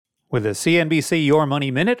With the CNBC Your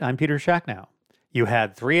Money Minute, I'm Peter Schacknow. You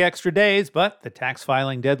had 3 extra days, but the tax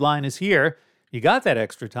filing deadline is here. You got that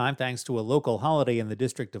extra time thanks to a local holiday in the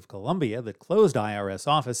District of Columbia that closed IRS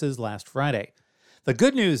offices last Friday. The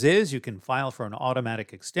good news is you can file for an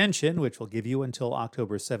automatic extension, which will give you until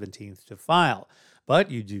October 17th to file. But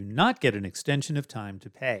you do not get an extension of time to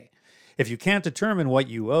pay. If you can't determine what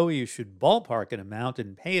you owe, you should ballpark an amount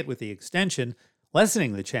and pay it with the extension,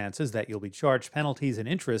 lessening the chances that you'll be charged penalties and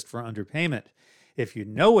interest for underpayment. If you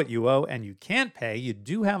know what you owe and you can't pay, you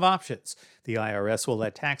do have options. The IRS will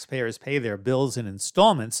let taxpayers pay their bills in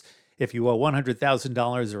installments. If you owe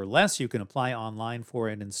 $100,000 or less, you can apply online for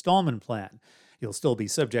an installment plan. You'll still be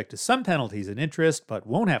subject to some penalties and interest, but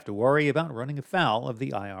won't have to worry about running afoul of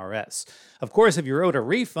the IRS. Of course, if you're owed a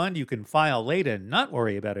refund, you can file late and not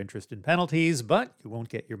worry about interest and penalties, but you won't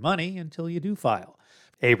get your money until you do file.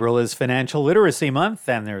 April is Financial Literacy Month,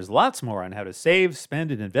 and there's lots more on how to save,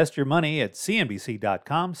 spend, and invest your money at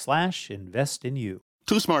cnbc.com/investinYou.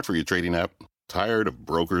 Too smart for your trading app? Tired of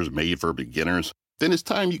brokers made for beginners? Then it's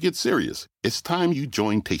time you get serious. It's time you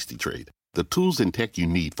join tastytrade, the tools and tech you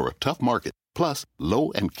need for a tough market, plus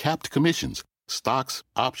low and capped commissions, stocks,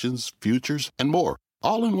 options, futures, and more,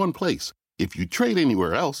 all in one place. If you trade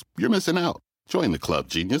anywhere else, you're missing out. Join the club,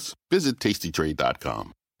 genius. Visit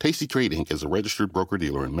tastytrade.com. tastytrade Inc. is a registered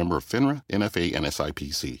broker-dealer and member of FINRA, NFA, and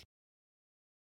SIPC.